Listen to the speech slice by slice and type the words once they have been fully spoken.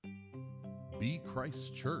Be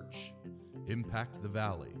Christ's church, impact the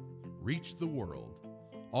valley, reach the world,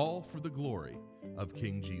 all for the glory of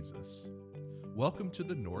King Jesus. Welcome to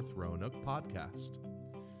the North Roanoke Podcast.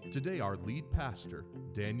 Today our lead pastor,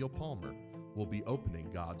 Daniel Palmer, will be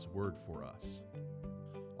opening God's Word for us.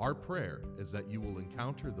 Our prayer is that you will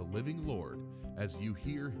encounter the living Lord as you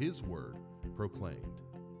hear His Word proclaimed.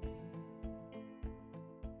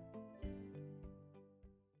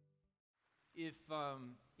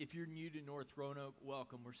 If you're new to North Roanoke,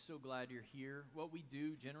 welcome. We're so glad you're here. What we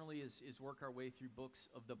do generally is work our way through books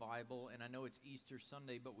of the Bible, and I know it's Easter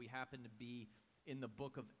Sunday, but we happen to be in the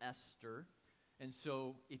book of Esther. And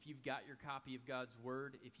so if you've got your copy of God's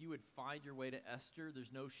Word, if you would find your way to Esther,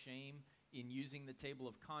 there's no shame in using the table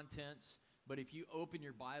of contents. But if you open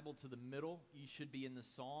your Bible to the middle, you should be in the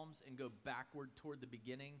Psalms and go backward toward the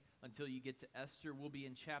beginning until you get to Esther. We'll be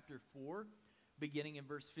in chapter 4. Beginning in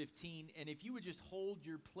verse 15, and if you would just hold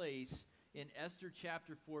your place in Esther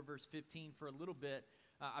chapter 4, verse 15 for a little bit,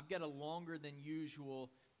 I've got a longer than usual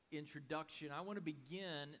introduction. I want to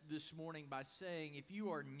begin this morning by saying if you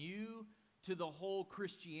are new to the whole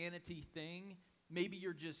Christianity thing, maybe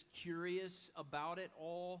you're just curious about it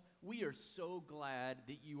all, we are so glad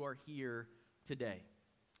that you are here today.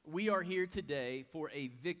 We are here today for a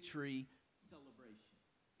victory celebration.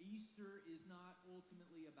 Easter is not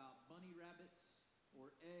ultimately about bunny rabbits or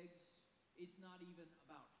eggs. It's not even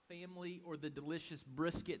about family or the delicious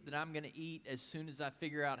brisket that I'm going to eat as soon as I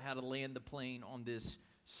figure out how to land the plane on this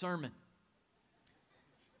sermon,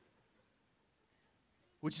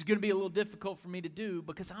 which is going to be a little difficult for me to do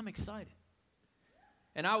because I'm excited.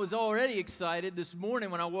 And I was already excited this morning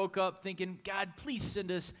when I woke up thinking, God, please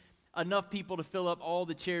send us enough people to fill up all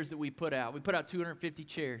the chairs that we put out. We put out 250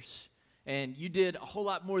 chairs. And you did a whole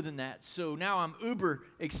lot more than that. So now I'm uber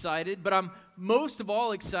excited, but I'm most of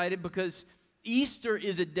all excited because Easter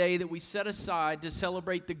is a day that we set aside to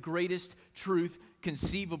celebrate the greatest truth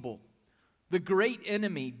conceivable. The great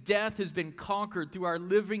enemy, death, has been conquered through our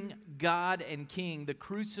living God and King, the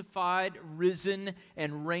crucified, risen,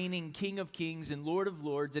 and reigning King of Kings and Lord of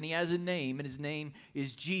Lords. And He has a name, and His name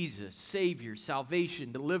is Jesus, Savior,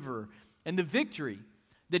 salvation, deliverer. And the victory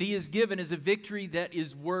that He has given is a victory that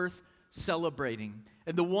is worth celebrating.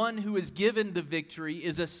 And the one who is given the victory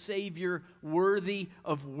is a Savior worthy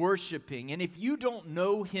of worshiping. And if you don't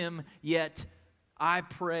know Him yet, I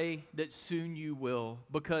pray that soon you will,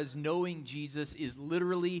 because knowing Jesus is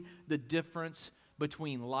literally the difference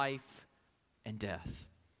between life and death.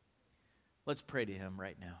 Let's pray to Him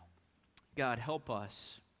right now. God, help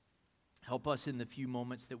us. Help us in the few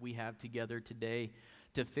moments that we have together today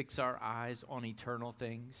to fix our eyes on eternal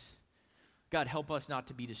things. God, help us not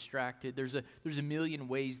to be distracted. There's a million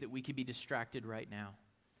ways that we could be distracted right now.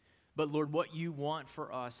 But Lord, what you want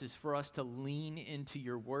for us is for us to lean into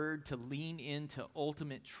your word, to lean into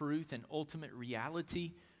ultimate truth and ultimate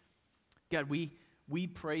reality. God, we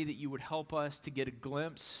pray that you would help us to get a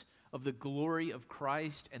glimpse of the glory of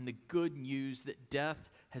Christ and the good news that death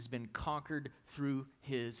has been conquered through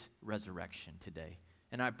His resurrection today.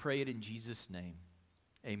 And I pray it in Jesus' name.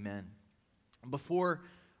 Amen. Before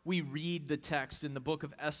we read the text in the book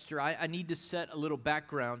of Esther, I need to set a little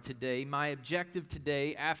background today. My objective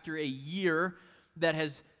today, after a year that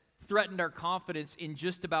has threatened our confidence in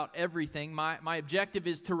just about everything, my objective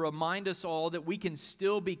is to remind us all that we can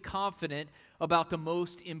still be confident about the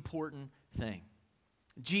most important thing.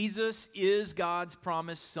 Jesus is God's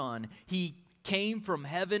promised Son. He came from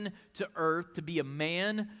heaven to earth to be a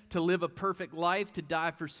man, to live a perfect life, to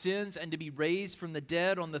die for sins, and to be raised from the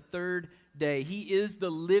dead on the third day. He is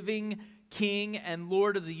the living King and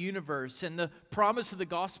Lord of the universe. And the promise of the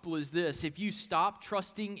gospel is this: if you stop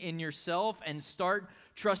trusting in yourself and start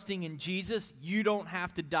trusting in Jesus, you don't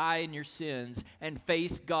have to die in your sins and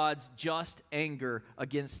face God's just anger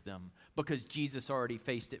against them, because Jesus already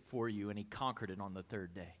faced it for you and He conquered it on the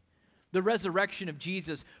third day. The resurrection of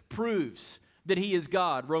Jesus proves that He is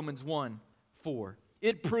God, Romans 1:4.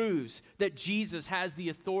 It proves that Jesus has the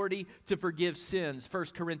authority to forgive sins,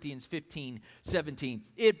 1 Corinthians 15:17.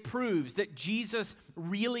 It proves that Jesus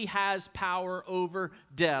really has power over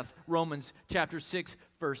death, Romans chapter 6,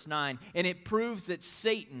 verse 9. And it proves that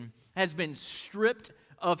Satan has been stripped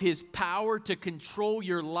of his power to control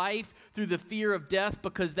your life through the fear of death,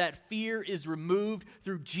 because that fear is removed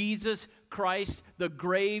through Jesus Christ, the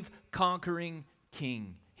grave-conquering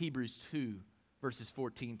King. Hebrews 2, verses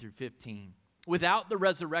 14 through 15. Without the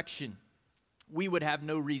resurrection, we would have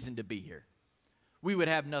no reason to be here. We would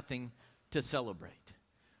have nothing to celebrate.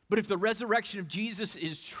 But if the resurrection of Jesus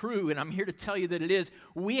is true, and I'm here to tell you that it is,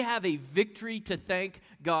 we have a victory to thank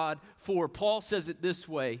God for. Paul says it this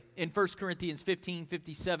way in 1 Corinthians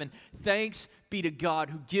 15:57, thanks be to God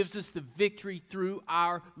who gives us the victory through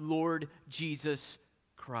our Lord Jesus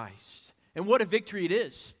Christ. And what a victory it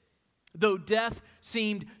is. Though death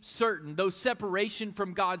seemed certain, though separation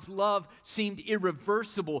from God's love seemed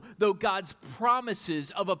irreversible, though God's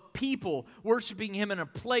promises of a people worshiping Him in a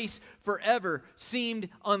place forever seemed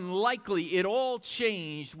unlikely, it all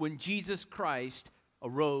changed when Jesus Christ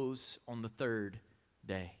arose on the third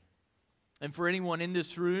day. And for anyone in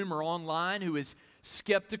this room or online who is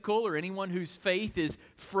skeptical or anyone whose faith is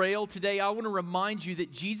frail today, I want to remind you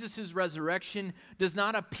that Jesus' resurrection does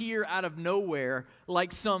not appear out of nowhere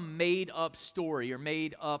like some made-up story or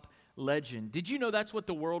made-up legend. Did you know that's what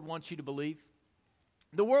the world wants you to believe?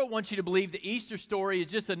 The world wants you to believe the Easter story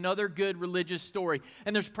is just another good religious story.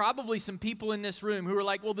 And there's probably some people in this room who are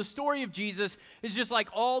like, well, the story of Jesus is just like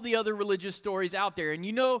all the other religious stories out there. And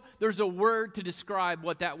you know there's a word to describe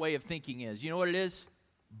what that way of thinking is. You know what it is?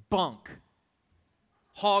 Bunk.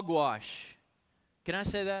 Hogwash. Can I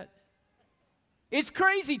say that? It's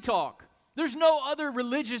crazy talk. There's no other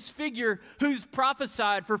religious figure who's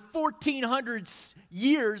prophesied for 1,400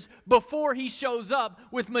 years before he shows up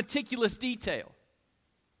with meticulous detail.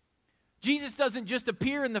 Jesus doesn't just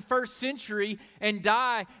appear in the first century and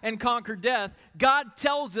die and conquer death. God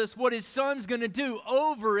tells us what His Son's going to do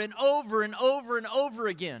over and over and over and over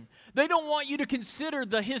again. They don't want you to consider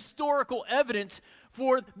the historical evidence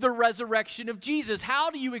for the resurrection of Jesus.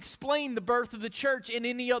 How do you explain the birth of the church in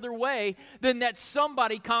any other way than that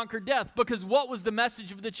somebody conquered death? Because what was the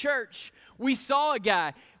message of the church? We saw a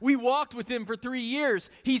guy. We walked with him for 3 years.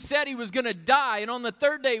 He said he was going to die, and on the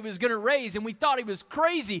third day he was going to raise, and we thought he was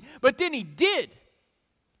crazy, but then he did.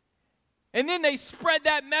 And then they spread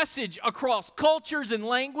that message across cultures and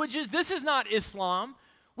languages. This is not Islam.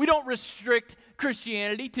 We don't restrict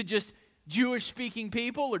Christianity to just Jewish-speaking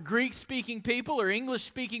people or Greek-speaking people or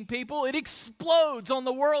English-speaking people. It explodes on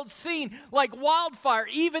the world scene like wildfire.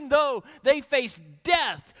 Even though they faced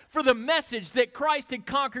death for the message that Christ had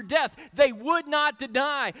conquered death, they would not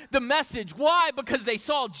deny the message. Why? Because they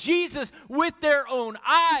saw Jesus with their own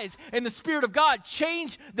eyes, and the Spirit of God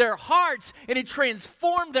changed their hearts, and it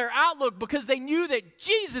transformed their outlook because they knew that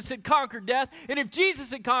Jesus had conquered death, and if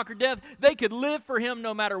Jesus had conquered death, they could live for Him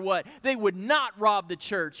no matter what. They would not rob the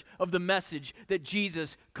church of the message that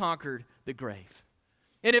Jesus conquered the grave.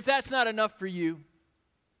 And if that's not enough for you,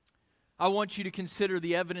 I want you to consider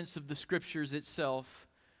the evidence of the Scriptures itself,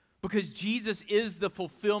 because Jesus is the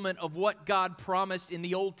fulfillment of what God promised in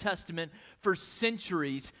the Old Testament for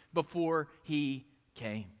centuries before He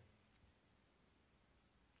came.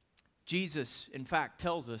 Jesus, in fact,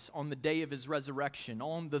 tells us on the day of His resurrection,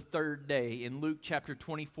 on the third day, in Luke chapter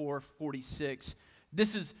 24:46,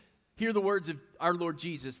 hear the words of our Lord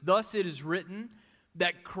Jesus. Thus it is written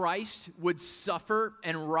that Christ would suffer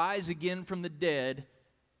and rise again from the dead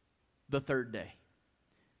the third day.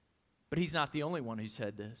 But He's not the only one who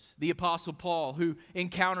said this. The Apostle Paul, who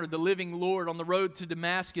encountered the living Lord on the road to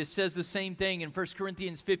Damascus, says the same thing in 1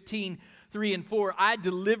 Corinthians 15:3-4. I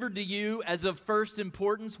delivered to you as of first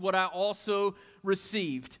importance what I also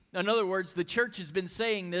received. In other words, the church has been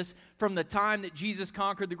saying this from the time that Jesus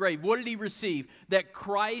conquered the grave. What did He receive? That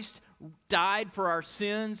Christ died for our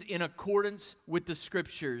sins in accordance with the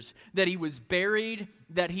Scriptures, that He was buried,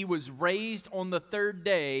 that He was raised on the third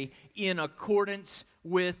day in accordance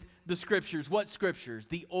with the Scriptures. What Scriptures?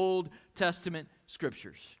 The Old Testament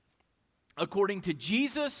Scriptures. According to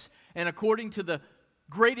Jesus and according to the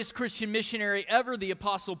greatest Christian missionary ever, the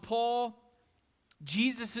Apostle Paul,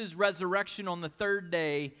 Jesus' resurrection on the third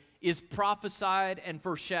day is prophesied and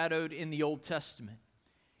foreshadowed in the Old Testament.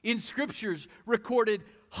 In Scriptures recorded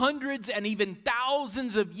hundreds and even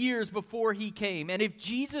thousands of years before He came. And if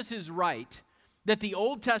Jesus is right, that the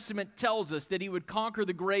Old Testament tells us that He would conquer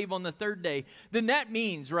the grave on the third day, then that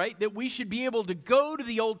means, right, that we should be able to go to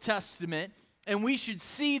the Old Testament and we should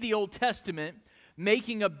see the Old Testament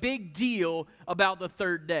making a big deal about the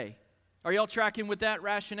third day. Are y'all tracking with that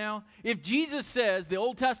rationale? If Jesus says, the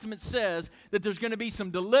Old Testament says that there's going to be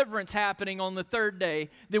some deliverance happening on the third day,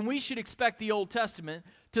 then we should expect the Old Testament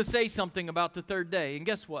to say something about the third day. And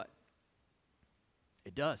guess what?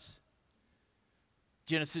 It does.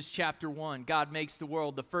 Genesis chapter 1, God makes the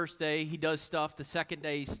world. The first day He does stuff. The second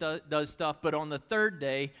day He does stuff. But on the third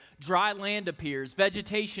day, dry land appears,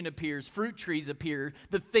 vegetation appears, fruit trees appear.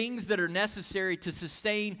 The things that are necessary to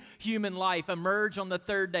sustain human life emerge on the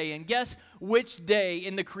third day. And guess which day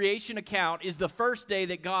in the creation account is the first day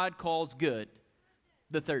that God calls good?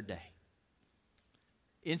 The third day.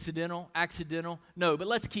 Incidental? Accidental? No, but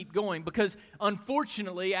let's keep going because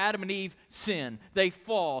unfortunately Adam and Eve sin. They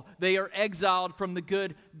fall. They are exiled from the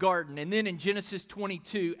good garden. And then in Genesis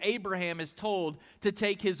 22, Abraham is told to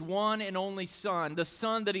take his one and only son, the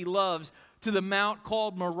son that he loves, to the mount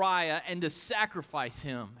called Moriah and to sacrifice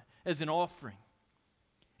him as an offering.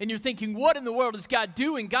 And you're thinking, what in the world is God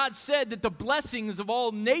doing? God said that the blessings of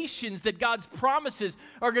all nations, that God's promises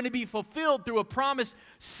are going to be fulfilled through a promised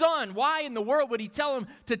son. Why in the world would he tell him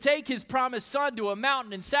to take his promised son to a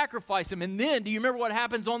mountain and sacrifice him? And then, do you remember what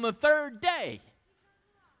happens on the third day?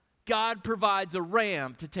 God provides a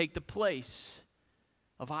ram to take the place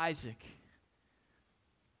of Isaac.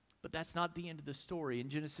 But that's not the end of the story. In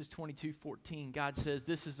Genesis 22:14, God says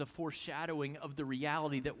this is a foreshadowing of the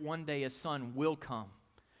reality that one day a son will come.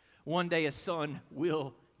 One day a son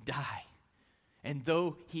will die. And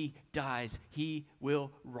though he dies, he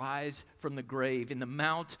will rise from the grave. In the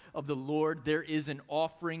mount of the Lord, there is an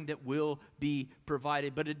offering that will be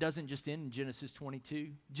provided. But it doesn't just end in Genesis 22.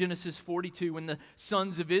 Genesis 42, when the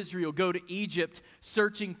sons of Israel go to Egypt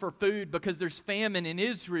searching for food because there's famine in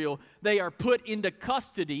Israel, they are put into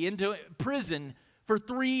custody, into prison for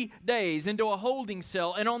 3 days, into a holding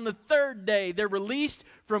cell. And on the third day, they're released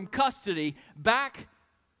from custody back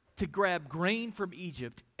to grab grain from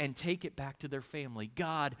Egypt and take it back to their family.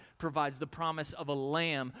 God provides the promise of a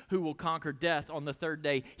lamb who will conquer death on the third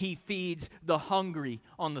day. He feeds the hungry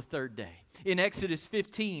on the third day. In Exodus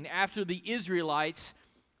 15, after the Israelites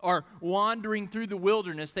are wandering through the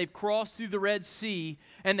wilderness, they've crossed through the Red Sea,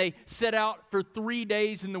 and they set out for 3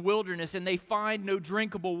 days in the wilderness, and they find no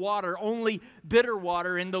drinkable water, only bitter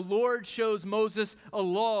water. And the Lord shows Moses a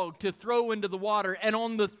log to throw into the water, and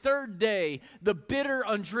on the third day, the bitter,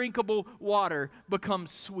 undrinkable water becomes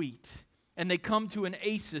sweet. And they come to an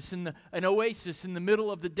oasis in the middle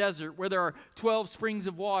of the desert where there are 12 springs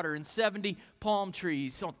of water and 70 palm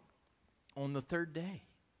trees on the third day.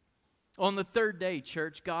 On the third day,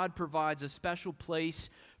 church, God provides a special place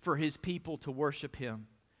for his people to worship him.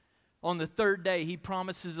 On the third day, he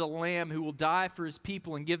promises a lamb who will die for his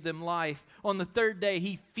people and give them life. On the third day,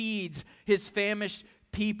 he feeds his famished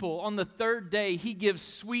people. On the third day, he gives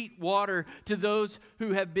sweet water to those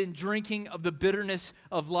who have been drinking of the bitterness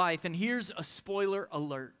of life. And here's a spoiler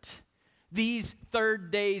alert. These third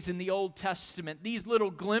days in the Old Testament, these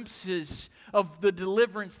little glimpses of the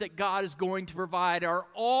deliverance that God is going to provide are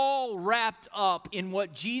all wrapped up in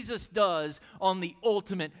what Jesus does on the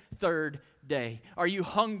ultimate third day. Are you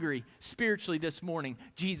hungry spiritually this morning?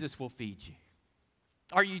 Jesus will feed you.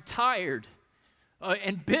 Are you tired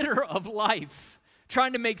and bitter of life,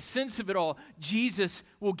 trying to make sense of it all? Jesus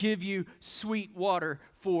will give you sweet water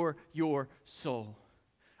for your soul.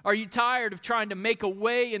 Are you tired of trying to make a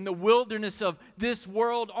way in the wilderness of this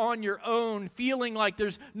world on your own, feeling like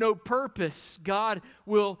there's no purpose? God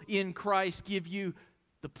will, in Christ, give you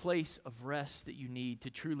the place of rest that you need to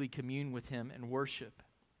truly commune with him and worship.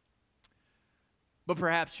 But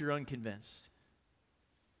perhaps you're unconvinced.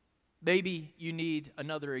 Maybe you need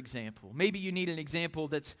another example. Maybe you need an example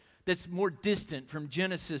that's more distant from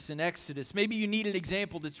Genesis and Exodus. Maybe you need an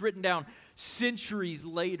example that's written down centuries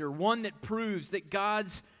later, one that proves that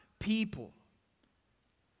God's people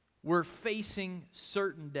were facing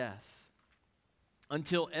certain death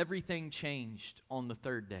until everything changed on the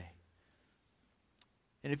third day.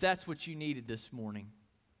 And if that's what you needed this morning,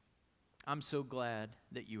 I'm so glad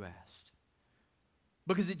that you asked.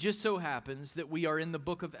 Because it just so happens that we are in the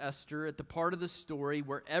book of Esther at the part of the story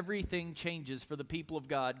where everything changes for the people of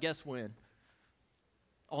God. Guess when?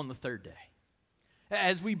 On the third day.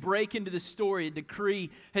 As we break into the story, a decree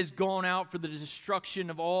has gone out for the destruction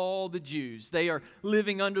of all the Jews. They are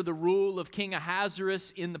living under the rule of King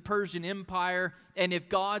Ahasuerus in the Persian Empire. And if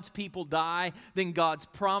God's people die, then God's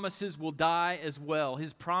promises will die as well.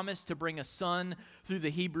 His promise to bring a son through the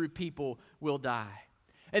Hebrew people will die.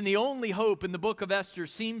 And the only hope in the book of Esther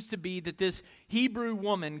seems to be that this Hebrew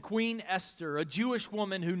woman, Queen Esther, a Jewish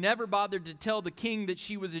woman who never bothered to tell the king that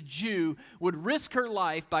she was a Jew, would risk her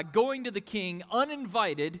life by going to the king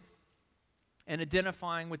uninvited and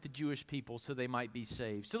identifying with the Jewish people so they might be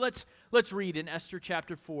saved. So let's read in Esther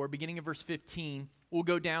chapter 4, beginning of verse 15. We'll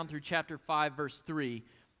go down through chapter 5, verse 3,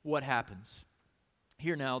 what happens.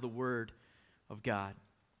 Hear now the word of God.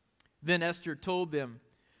 Then Esther told them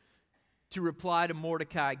to reply to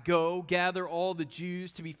Mordecai, "Go, gather all the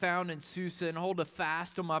Jews to be found in Susa and hold a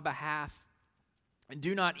fast on my behalf, and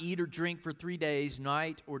do not eat or drink for 3 days,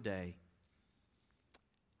 night or day.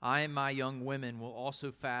 I and my young women will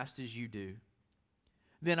also fast as you do.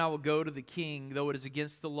 Then I will go to the king, though it is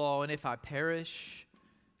against the law, and if I perish,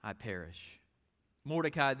 I perish."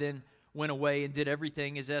 Mordecai then went away and did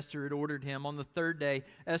everything as Esther had ordered him. On the third day,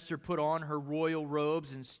 Esther put on her royal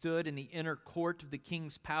robes and stood in the inner court of the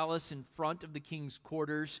king's palace in front of the king's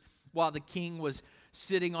quarters, while the king was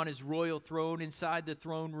sitting on his royal throne inside the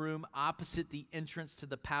throne room opposite the entrance to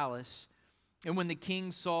the palace. And when the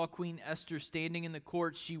king saw Queen Esther standing in the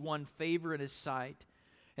court, she won favor in his sight.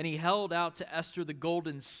 And he held out to Esther the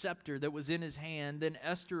golden scepter that was in his hand. Then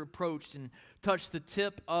Esther approached and touched the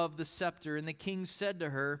tip of the scepter. And the king said to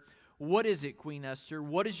her, "What is it, Queen Esther?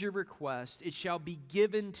 What is your request? It shall be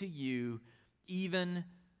given to you, even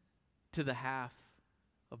to the half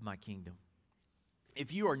of my kingdom."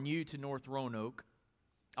 If you are new to North Roanoke,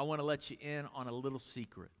 I want to let you in on a little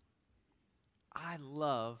secret. I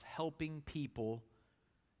love helping people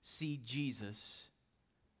see Jesus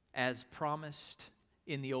as promised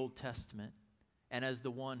in the Old Testament and as the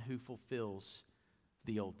one who fulfills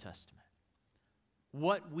the Old Testament.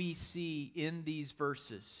 What we see in these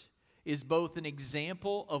verses is both an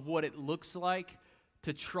example of what it looks like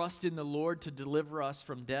to trust in the Lord to deliver us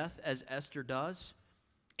from death, as Esther does,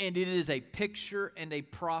 and it is a picture and a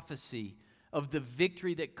prophecy of the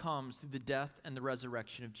victory that comes through the death and the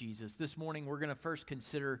resurrection of Jesus. This morning, we're going to first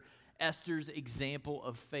consider Esther's example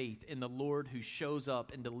of faith in the Lord who shows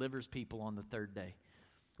up and delivers people on the third day.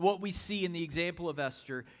 What we see in the example of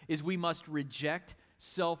Esther is we must reject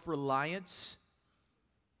self-reliance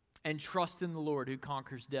and trust in the Lord who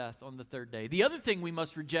conquers death on the third day. The other thing we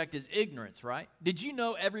must reject is ignorance, right? Did you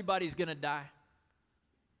know everybody's going to die?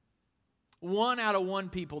 1 out of 1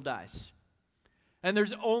 people dies. And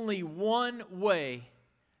there's only one way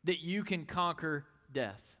that you can conquer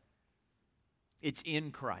death. It's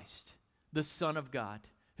in Christ, the Son of God,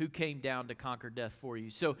 who came down to conquer death for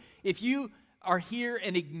you. So if you are here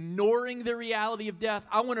and ignoring the reality of death,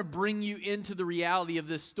 I want to bring you into the reality of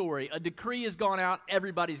this story. A decree has gone out,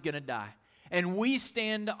 everybody's going to die. And we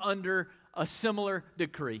stand under a similar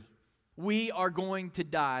decree. We are going to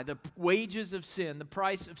die. The wages of sin, the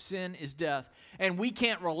price of sin is death. And we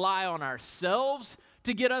can't rely on ourselves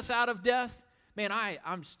to get us out of death. Man,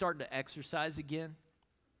 I'm starting to exercise again.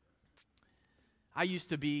 I used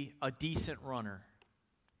to be a decent runner.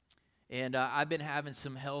 And I've been having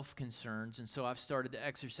some health concerns, and so I've started to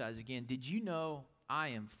exercise again. Did you know I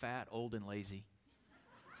am fat, old, and lazy?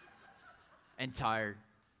 And tired.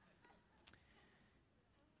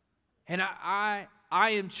 And I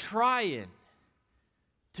am trying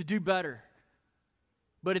to do better.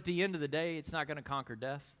 But at the end of the day, it's not going to conquer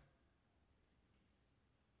death.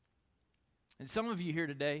 And some of you here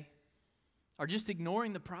today are just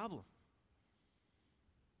ignoring the problem.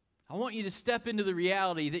 I want you to step into the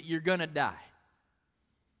reality that you're going to die.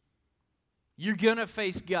 You're going to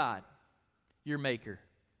face God, your Maker.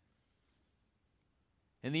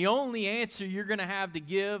 And the only answer you're going to have to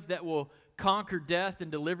give that will conquer death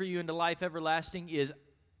and deliver you into life everlasting is,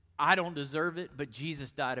 I don't deserve it, but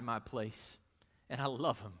Jesus died in my place. And I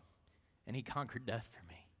love Him. And He conquered death for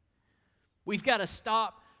me. We've got to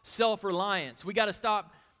stop self-reliance. We've got to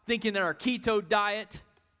stop thinking that our keto diet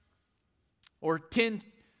or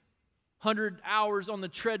 100 hours on the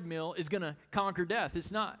treadmill is going to conquer death.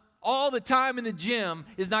 It's not. All the time in the gym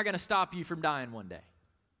is not going to stop you from dying one day.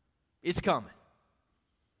 It's coming.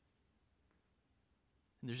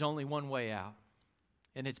 And there's only one way out,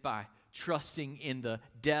 and it's by trusting in the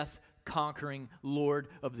death-conquering Lord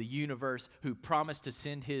of the universe who promised to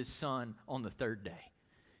send His Son on the third day.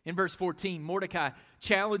 In verse 14, Mordecai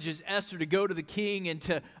challenges Esther to go to the king and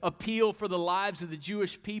to appeal for the lives of the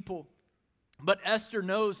Jewish people. But Esther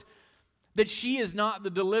knows that she is not the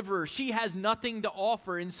deliverer. She has nothing to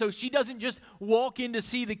offer, and so she doesn't just walk in to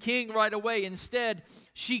see the king right away. Instead,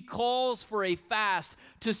 she calls for a fast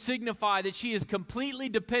to signify that she is completely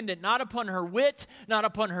dependent, not upon her wit, not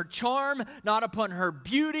upon her charm, not upon her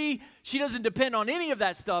beauty. She doesn't depend on any of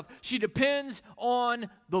that stuff. She depends on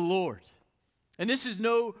the Lord. And this is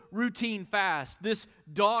no routine fast. This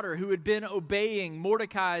daughter who had been obeying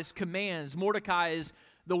Mordecai's commands, Mordecai is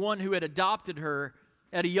the one who had adopted her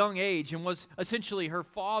at a young age and was essentially her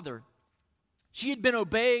father. She had been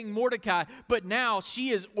obeying Mordecai, but now she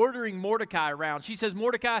is ordering Mordecai around. She says,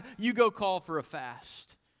 Mordecai, you go call for a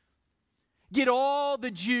fast. Get all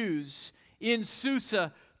the Jews in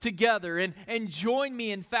Susa together and join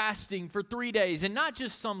me in fasting for 3 days. And not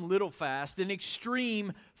just some little fast, an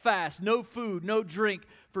extreme fast. No food, no drink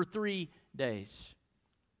for 3 days.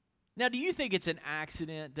 Now, do you think it's an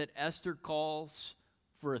accident that Esther calls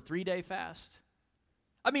for a 3-day fast?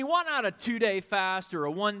 I mean, why not a 2-day fast or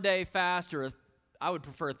a 1-day fast or I would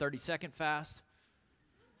prefer a 30-second fast?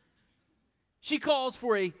 She calls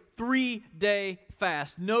for a 3-day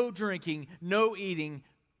fast. No drinking, no eating,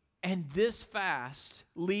 And this fast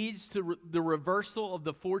leads to the reversal of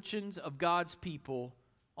the fortunes of God's people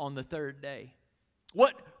on the third day.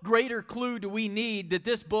 What greater clue do we need that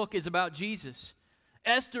this book is about Jesus?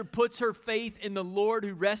 Esther puts her faith in the Lord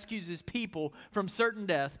who rescues his people from certain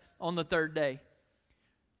death on the third day.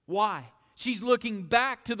 Why? She's looking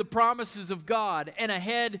back to the promises of God and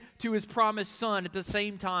ahead to his promised son at the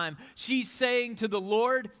same time. She's saying to the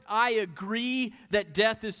Lord, I agree that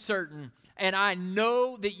death is certain, and I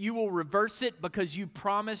know that you will reverse it because you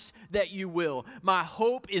promised that you will. My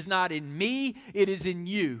hope is not in me, it is in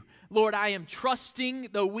you. Lord, I am trusting,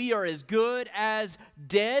 though we are as good as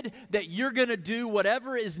dead, that you're going to do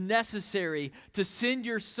whatever is necessary to send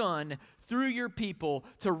your son through your people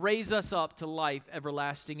to raise us up to life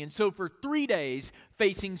everlasting. And so for 3 days,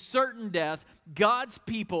 facing certain death, God's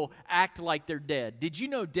people act like they're dead. Did you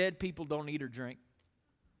know dead people don't eat or drink?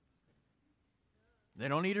 They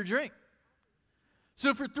don't eat or drink.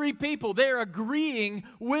 So for 3 people, they're agreeing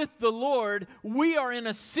with the Lord. We are in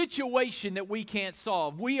a situation that we can't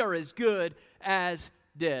solve. We are as good as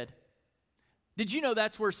dead. Did you know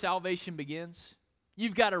that's where salvation begins?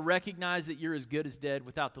 You've got to recognize that you're as good as dead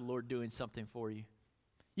without the Lord doing something for you.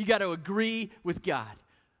 You got to agree with God.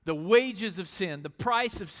 The wages of sin, the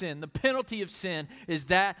price of sin, the penalty of sin is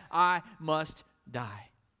that I must die.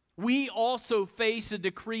 We also face a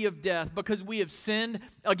decree of death because we have sinned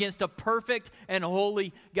against a perfect and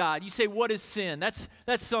holy God. You say, what is sin? That's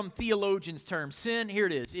some theologian's term. Sin, here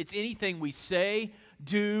it is. It's anything we say,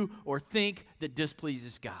 do, or think that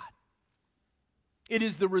displeases God. It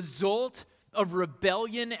is the result of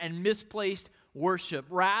rebellion and misplaced worship.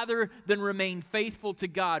 Rather than remain faithful to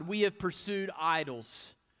God, we have pursued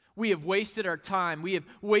idols. We have wasted our time. We have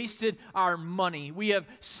wasted our money. We have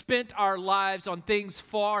spent our lives on things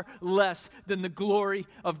far less than the glory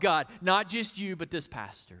of God. Not just you, but this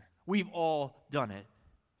pastor. We've all done it.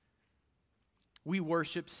 We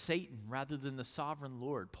worship Satan rather than the sovereign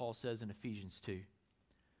Lord, Paul says in Ephesians 2.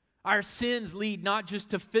 Our sins lead not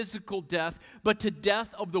just to physical death, but to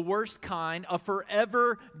death of the worst kind, a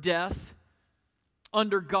forever death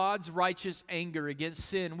under God's righteous anger against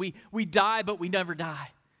sin. We die, but we never die.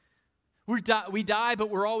 We die,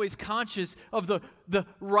 but we're always conscious of the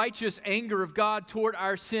righteous anger of God toward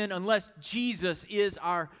our sin unless Jesus is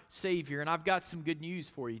our Savior. And I've got some good news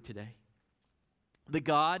for you today. The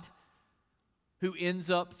God who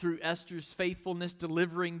ends up through Esther's faithfulness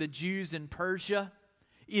delivering the Jews in Persia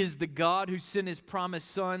is the God who sent his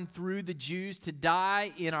promised son through the Jews to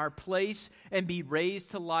die in our place and be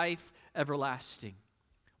raised to life everlasting.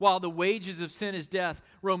 While the wages of sin is death,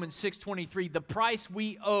 Romans 6:23, the price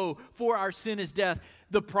we owe for our sin is death.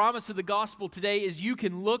 The promise of the gospel today is you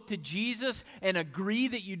can look to Jesus and agree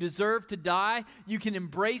that you deserve to die. You can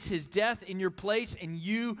embrace his death in your place and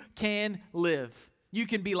you can live. You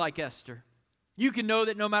can be like Esther. You can know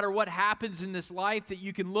that no matter what happens in this life, that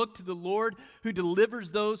you can look to the Lord who delivers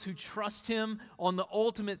those who trust him on the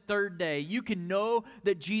ultimate third day. You can know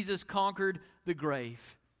that Jesus conquered the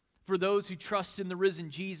grave. For those who trust in the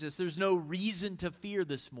risen Jesus, there's no reason to fear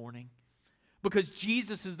this morning because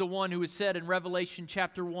Jesus is the one who has said in Revelation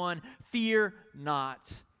chapter 1, fear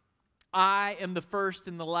not. I am the first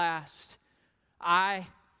and the last. I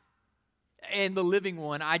and the living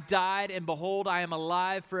one. I died, and behold, I am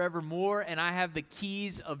alive forevermore, and I have the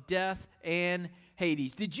keys of death and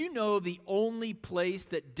Hades. Did you know the only place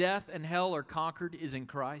that death and hell are conquered is in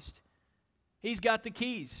Christ? He's got the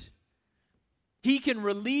keys. He can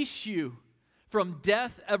release you from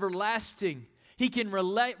death everlasting. He can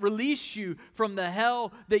release you from the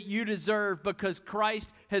hell that you deserve because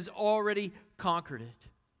Christ has already conquered it.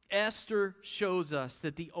 Esther shows us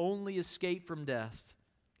that the only escape from death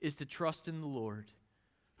is to trust in the Lord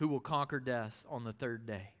who will conquer death on the third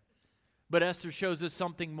day. But Esther shows us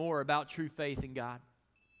something more about true faith in God.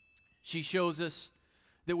 She shows us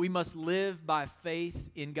that we must live by faith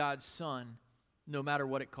in God's Son no matter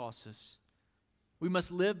what it costs us. We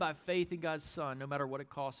must live by faith in God's Son no matter what it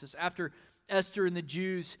costs us. After Esther and the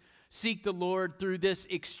Jews seek the Lord through this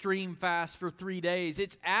extreme fast for 3 days,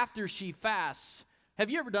 it's after she fasts. Have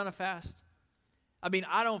you ever done a fast? I mean,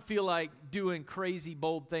 I don't feel like doing crazy,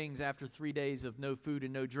 bold things after 3 days of no food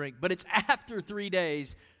and no drink. But it's after 3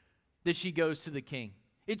 days that she goes to the king.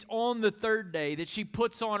 It's on the third day that she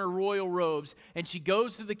puts on her royal robes and she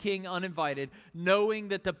goes to the king uninvited, knowing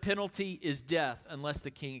that the penalty is death unless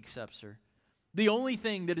the king accepts her. The only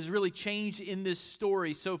thing that has really changed in this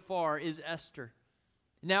story so far is Esther.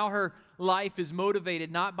 Now her life is motivated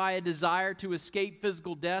not by a desire to escape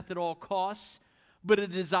physical death at all costs, but a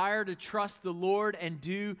desire to trust the Lord and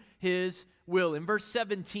do his will. In verse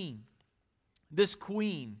 17, this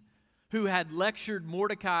queen who had lectured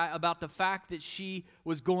Mordecai about the fact that she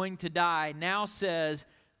was going to die, now says,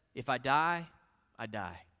 if I die, I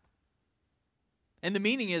die. And the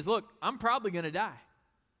meaning is, look, I'm probably going to die.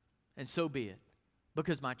 And so be it,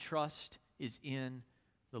 because my trust is in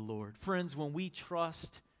the Lord. Friends, when we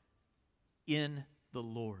trust in the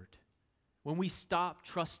Lord, when we stop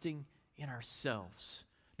trusting in ourselves,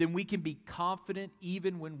 then we can be confident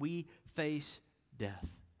even when we face death.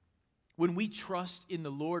 When we trust in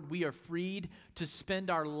the Lord, we are freed to spend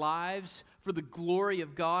our lives for the glory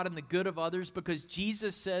of God and the good of others, because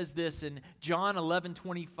Jesus says this in John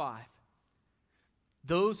 11:25.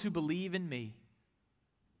 Those who believe in me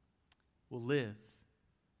will live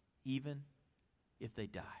even if they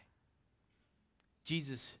die.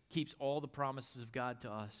 Jesus keeps all the promises of God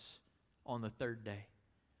to us on the third day.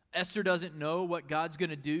 Esther doesn't know what God's going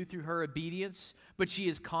to do through her obedience, but she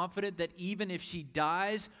is confident that even if she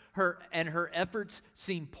dies her efforts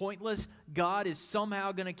seem pointless, God is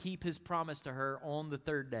somehow going to keep his promise to her on the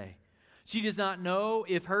third day. She does not know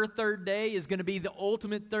if her third day is going to be the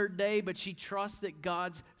ultimate third day, but she trusts that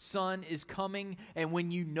God's Son is coming. And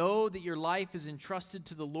when you know that your life is entrusted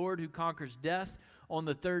to the Lord who conquers death, on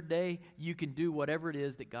the third day, you can do whatever it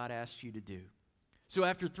is that God asks you to do. So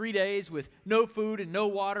after 3 days with no food and no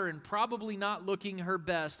water and probably not looking her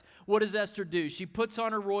best, what does Esther do? She puts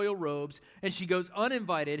on her royal robes and she goes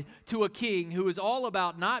uninvited to a king who is all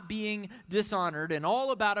about not being dishonored and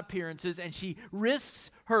all about appearances, and she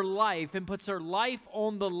risks her life and puts her life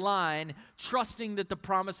on the line, trusting that the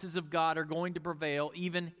promises of God are going to prevail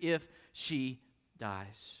even if she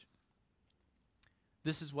dies.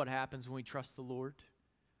 This is what happens when we trust the Lord.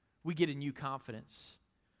 We get a new confidence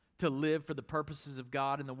to live for the purposes of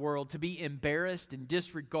God in the world, to be embarrassed and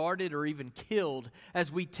disregarded or even killed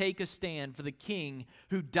as we take a stand for the King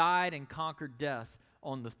who died and conquered death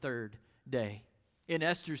on the third day. In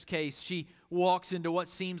Esther's case, she walks into what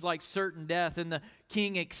seems like certain death, and the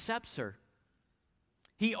king accepts her.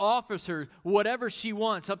 He offers her whatever she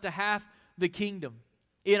wants, up to half the kingdom.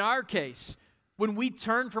 In our case, when we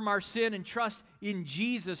turn from our sin and trust in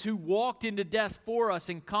Jesus who walked into death for us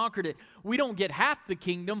and conquered it, we don't get half the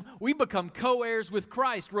kingdom. We become co-heirs with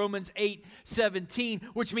Christ, Romans 8:17,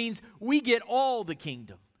 which means we get all the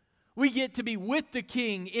kingdom. We get to be with the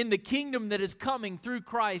King in the kingdom that is coming through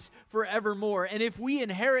Christ forevermore. And if we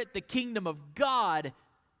inherit the kingdom of God,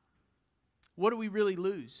 what do we really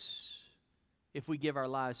lose if we give our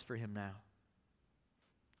lives for Him now?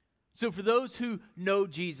 So for those who know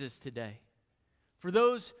Jesus today, for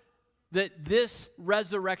those that this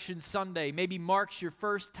Resurrection Sunday maybe marks your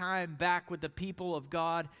first time back with the people of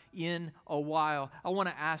God in a while, I want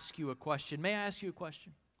to ask you a question. May I ask you a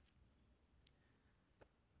question?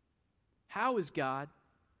 How is God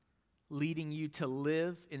leading you to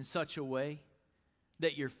live in such a way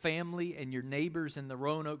that your family and your neighbors in the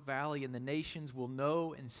Roanoke Valley and the nations will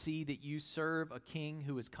know and see that you serve a King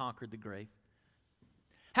who has conquered the grave?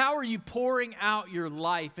 How are you pouring out your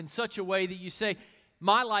life in such a way that you say,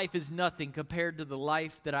 my life is nothing compared to the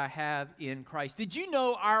life that I have in Christ? Did you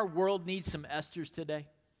know our world needs some Esthers today?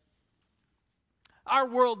 Our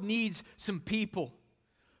world needs some people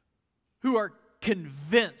who are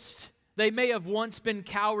convinced. They may have once been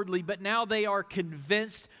cowardly, but now they are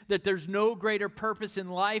convinced that there's no greater purpose in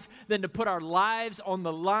life than to put our lives on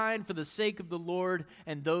the line for the sake of the Lord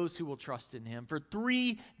and those who will trust in Him. For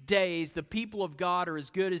 3 days, the people of God are as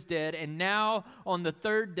good as dead, and now on the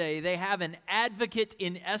third day, they have an advocate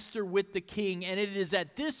in Esther with the king, and it is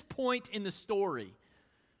at this point in the story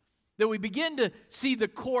that we begin to see the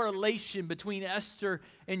correlation between Esther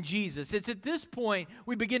and Jesus. It's at this point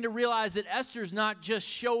we begin to realize that Esther's not just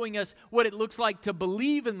showing us what it looks like to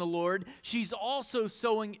believe in the Lord, she's also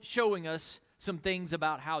showing us some things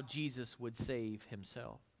about how Jesus would save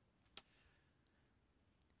Himself.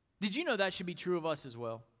 Did you know that should be true of us as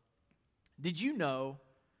well? Did you know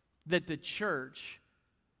that the church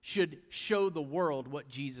should show the world what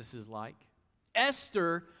Jesus is like?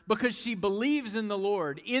 Esther, because she believes in the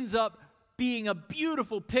Lord, ends up being a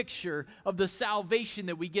beautiful picture of the salvation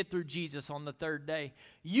that we get through Jesus on the third day.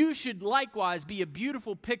 You should likewise be a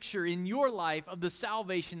beautiful picture in your life of the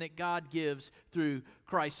salvation that God gives through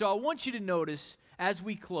Christ. So I want you to notice, as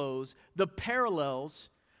we close, the parallels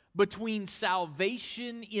between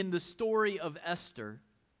salvation in the story of Esther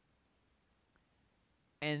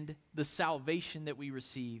and the salvation that we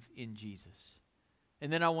receive in Jesus.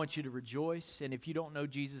 And then I want you to rejoice. And if you don't know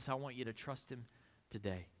Jesus, I want you to trust Him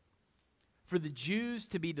today. For the Jews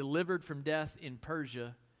to be delivered from death in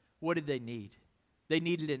Persia, what did they need? They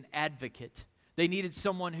needed an advocate. They needed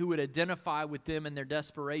someone who would identify with them in their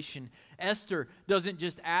desperation. Esther doesn't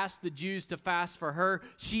just ask the Jews to fast for her,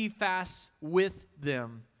 she fasts with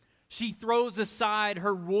them. She throws aside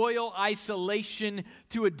her royal isolation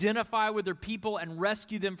to identify with her people and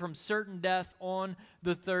rescue them from certain death on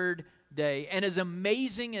the third day. And as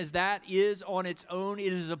amazing as that is on its own,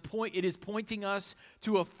 it is pointing us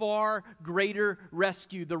to a far greater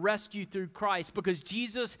rescue, the rescue through Christ, because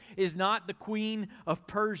Jesus is not the Queen of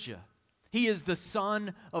Persia. He is the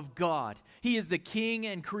Son of God. He is the King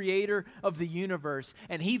and Creator of the universe.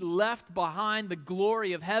 And He left behind the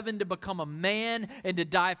glory of heaven to become a man and to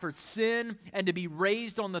die for sin and to be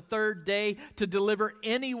raised on the third day to deliver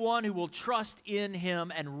anyone who will trust in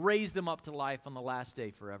Him and raise them up to life on the last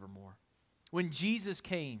day forevermore. When Jesus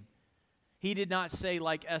came, He did not say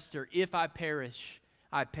like Esther, "If I perish,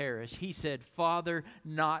 I perish." He said, "Father,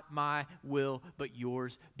 not my will, but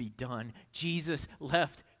yours be done." Jesus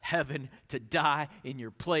left heaven to die in your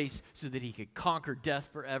place so that He could conquer death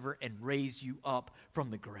forever and raise you up from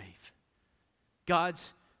the grave.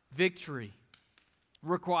 God's victory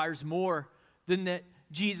requires more than that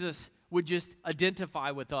Jesus would just identify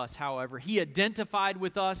with us, however. He identified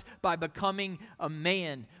with us by becoming a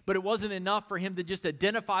man, but it wasn't enough for Him to just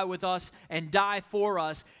identify with us and die for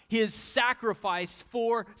us. His sacrifice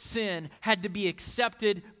for sin had to be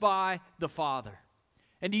accepted by the Father.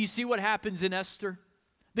 And do you see what happens in Esther?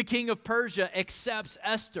 The king of Persia accepts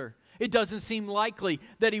Esther. It doesn't seem likely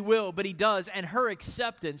that he will, but he does. And her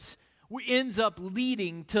acceptance ends up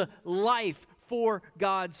leading to life for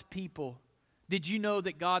God's people. Did you know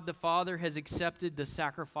that God the Father has accepted the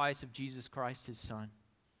sacrifice of Jesus Christ, His Son?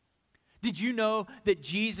 Did you know that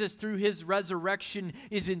Jesus, through His resurrection,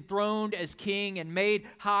 is enthroned as king and made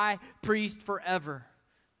high priest forever?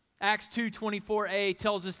 Acts 2:24a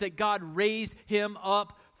tells us that God raised Him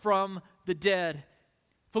up from the dead.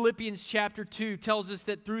 Philippians chapter 2 tells us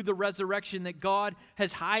that through the resurrection that God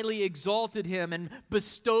has highly exalted Him and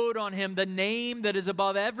bestowed on Him the name that is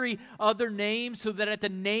above every other name, so that at the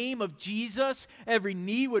name of Jesus every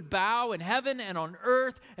knee would bow in heaven and on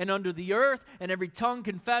earth and under the earth, and every tongue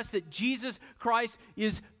confess that Jesus Christ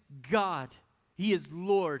is God. He is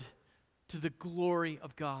Lord, to the glory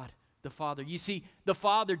of God the Father. You see, the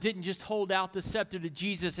Father didn't just hold out the scepter to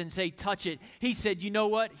Jesus and say, "Touch it." He said, "You know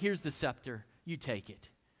what? Here's the scepter. You take it.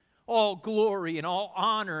 All glory and all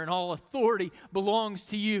honor and all authority belongs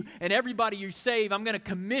to you. And everybody you save, I'm going to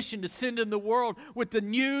commission to send in the world with the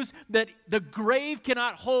news that the grave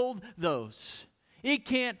cannot hold those. It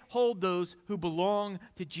can't hold those who belong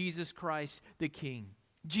to Jesus Christ, the King."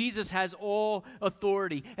 Jesus has all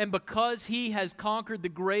authority, and because He has conquered the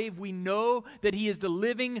grave, we know that He is the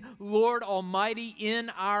living Lord Almighty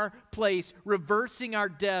in our place, reversing our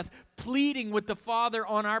death, pleading with the Father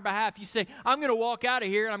on our behalf. You say, "I'm going to walk out of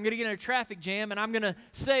here, and I'm going to get in a traffic jam, and I'm going to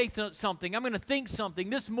say something. I'm going to think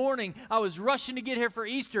something. This morning, I was rushing to get here for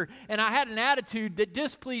Easter, and I had an attitude that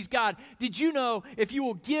displeased God." Did you know if you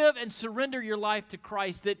will give and surrender your life to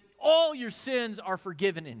Christ, that all your sins are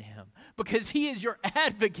forgiven in Him, because He is your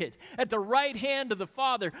advocate at the right hand of the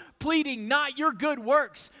Father, pleading not your good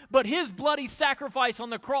works, but His bloody sacrifice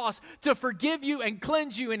on the cross to forgive you and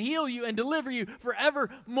cleanse you and heal you and deliver you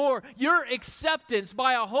forevermore. Your acceptance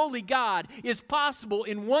by a holy God is possible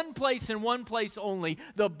in one place and one place only: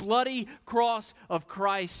 the bloody cross of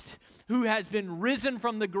Christ, who has been risen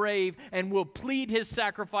from the grave and will plead His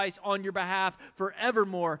sacrifice on your behalf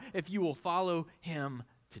forevermore if you will follow Him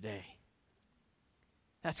today.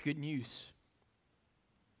 That's good news.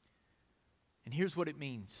 And here's what it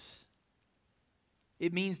means.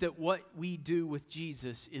 It means that what we do with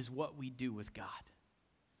Jesus is what we do with God.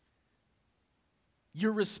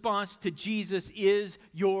 Your response to Jesus is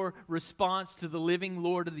your response to the living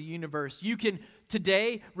Lord of the universe. You can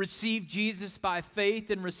today receive Jesus by faith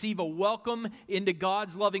and receive a welcome into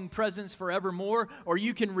God's loving presence forevermore, or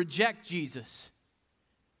you can reject Jesus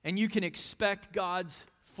and you can expect God's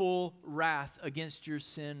full wrath against your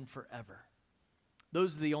sin forever.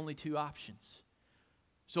 Those are the only two options.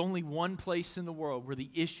 There's only one place in the world where the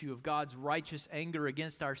issue of God's righteous anger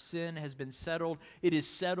against our sin has been settled. It is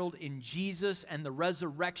settled in Jesus, and the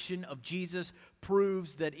resurrection of Jesus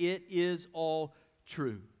proves that it is all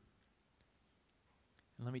true.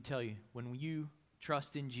 And let me tell you, when you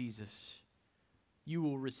trust in Jesus, you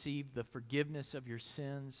will receive the forgiveness of your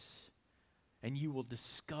sins, and you will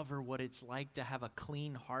discover what it's like to have a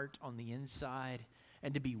clean heart on the inside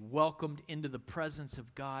and to be welcomed into the presence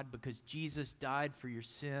of God, because Jesus died for your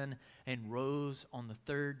sin and rose on the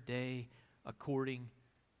third day according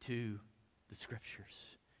to the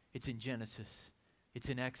Scriptures. It's in Genesis, it's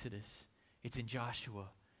in Exodus, it's in Joshua,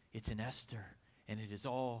 it's in Esther, and it is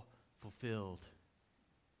all fulfilled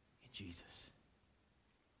Jesus.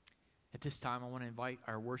 At this time, I want to invite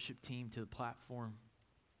our worship team to the platform.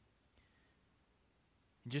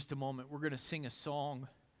 In just a moment, we're going to sing a song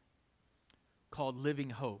called Living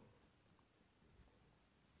Hope.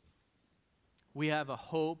 We have a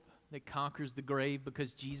hope that conquers the grave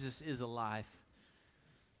because Jesus is alive.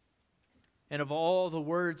 And of all the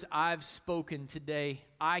words I've spoken today,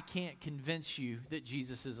 I can't convince you that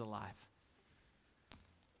Jesus is alive.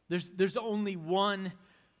 There's only one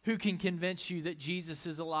who can convince you that Jesus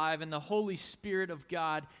is alive, and the Holy Spirit of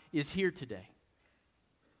God is here today.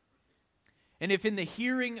 And if in the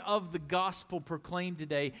hearing of the gospel proclaimed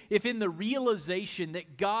today, if in the realization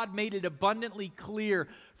that God made it abundantly clear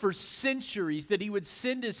for centuries that He would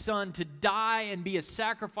send His Son to die and be a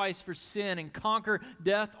sacrifice for sin and conquer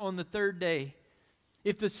death on the third day,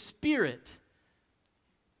 if the Spirit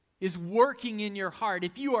is working in your heart,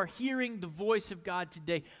 if you are hearing the voice of God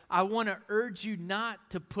today, I want to urge you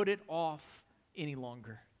not to put it off any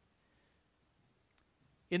longer.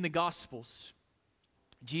 In the Gospels,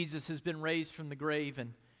 Jesus has been raised from the grave,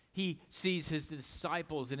 and He sees His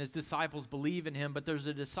disciples, and His disciples believe in Him, but there's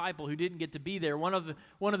a disciple who didn't get to be there. One of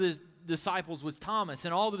the disciples was Thomas,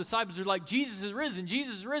 and all the disciples are like, Jesus is risen,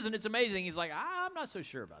 Jesus is risen, it's amazing. He's like, I'm not so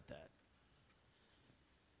sure about that.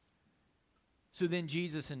 So then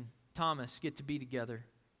Jesus and Thomas get to be together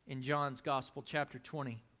in John's Gospel, chapter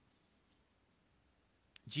 20.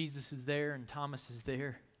 Jesus is there, and Thomas is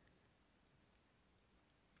there.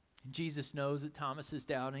 And Jesus knows that Thomas is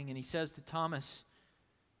doubting, and He says to Thomas,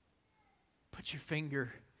 put your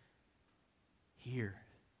finger here.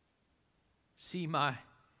 See my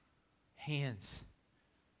hands.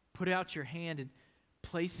 Put out your hand and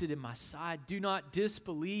place it in my side. Do not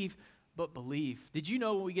disbelieve, but believe. Did you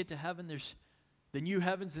know when we get to heaven, there's the new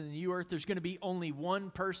heavens and the new earth, there's going to be only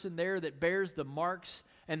one person there that bears the marks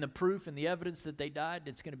and the proof and the evidence that they died?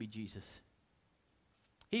 It's going to be Jesus.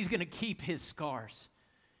 He's going to keep His scars.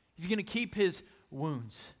 He's going to keep His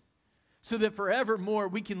wounds so that forevermore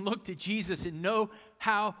we can look to Jesus and know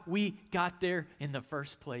how we got there in the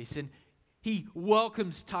first place. And He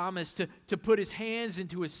welcomes Thomas to put his hands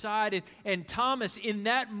into his side. And Thomas, in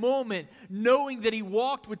that moment, knowing that he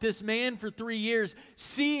walked with this man for 3 years,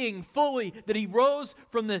 seeing fully that he rose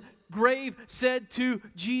from the grave, said to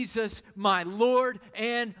Jesus, my Lord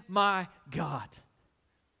and my God.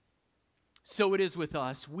 So it is with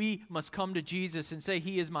us. We must come to Jesus and say,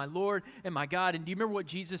 He is my Lord and my God. And do you remember what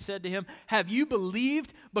Jesus said to him? Have you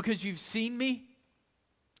believed because you've seen me?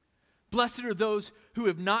 Blessed are those who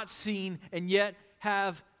have not seen and yet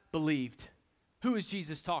have believed. Who is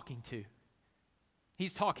Jesus talking to?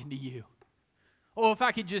 He's talking to you. Oh, if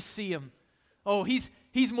I could just see Him. Oh, He's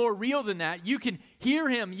more real than that. You can hear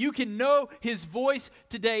Him. You can know His voice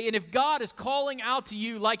today. And if God is calling out to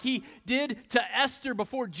you like He did to Esther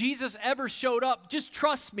before Jesus ever showed up, just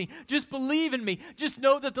trust me. Just believe in me. Just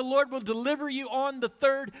know that the Lord will deliver you on the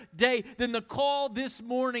third day. Then the call this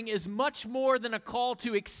morning is much more than a call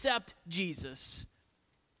to accept Jesus.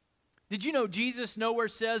 Did you know Jesus nowhere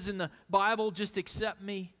says in the Bible, just accept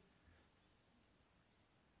me?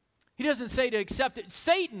 He doesn't say to accept it.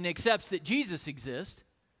 Satan accepts that Jesus exists.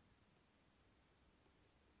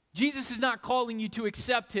 Jesus is not calling you to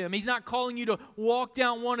accept Him. He's not calling you to walk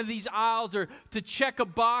down one of these aisles or to check a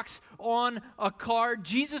box on a card.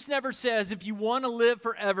 Jesus never says, if you want to live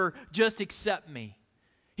forever, just accept me.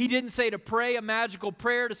 He didn't say to pray a magical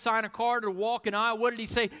prayer, to sign a card, or walk an aisle. What did He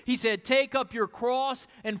say? He said, take up your cross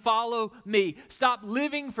and follow me. Stop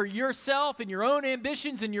living for yourself and your own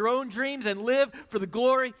ambitions and your own dreams and live for the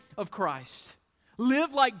glory of Christ.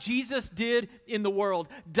 Live like Jesus did in the world.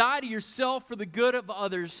 Die to yourself for the good of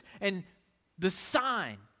others. And the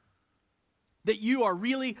sign that you are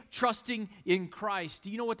really trusting in Christ. Do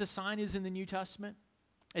you know what the sign is in the New Testament?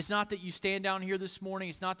 It's not that you stand down here this morning.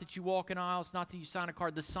 It's not that you walk an aisle. It's not that you sign a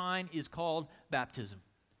card. The sign is called baptism.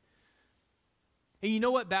 And you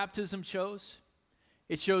know what baptism shows?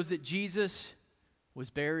 It shows that Jesus was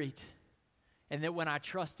buried and that when I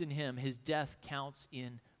trust in Him, His death counts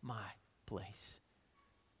in my place.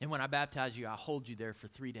 And when I baptize you, I hold you there for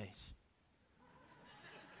 3 days.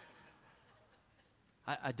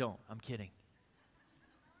 I don't. I'm kidding.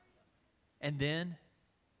 And then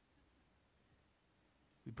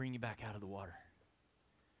we bring you back out of the water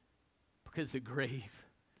because the grave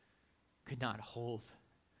could not hold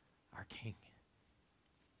our King.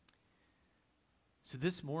 So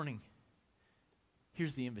this morning,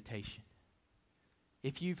 here's the invitation.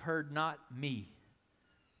 If you've heard not me,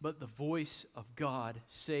 but the voice of God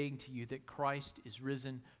saying to you that Christ is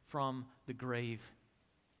risen from the grave,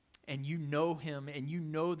 and you know Him, and you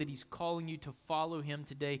know that He's calling you to follow Him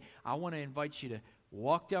today, I want to invite you to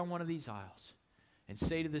walk down one of these aisles and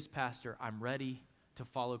say to this pastor, I'm ready to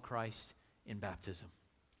follow Christ in baptism.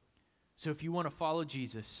 So if you want to follow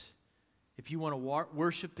Jesus, if you want to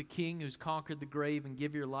worship the King who's conquered the grave and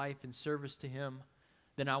give your life in service to Him,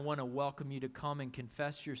 then I want to welcome you to come and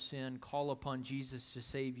confess your sin, call upon Jesus to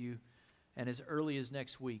save you, and as early as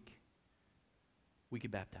next week, we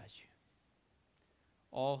could baptize you.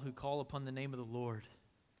 All who call upon the name of the Lord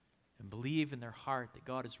and believe in their heart that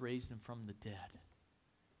God has raised Him from the dead,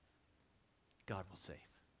 God will save.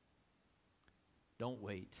 Don't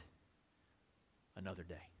wait another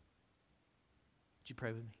day. Would you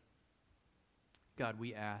pray with me? God,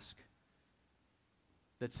 we ask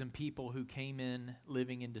that some people who came in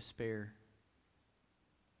living in despair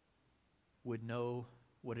would know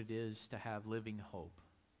what it is to have living hope.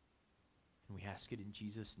 And we ask it in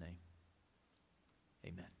Jesus' name.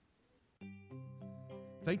 Amen.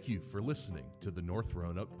 Thank you for listening to the North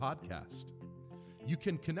Roanoke Podcast. You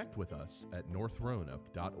can connect with us at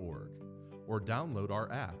northroanoke.org or download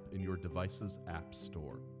our app in your device's app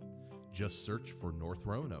store. Just search for North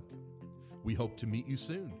Roanoke. We hope to meet you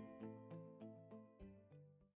soon.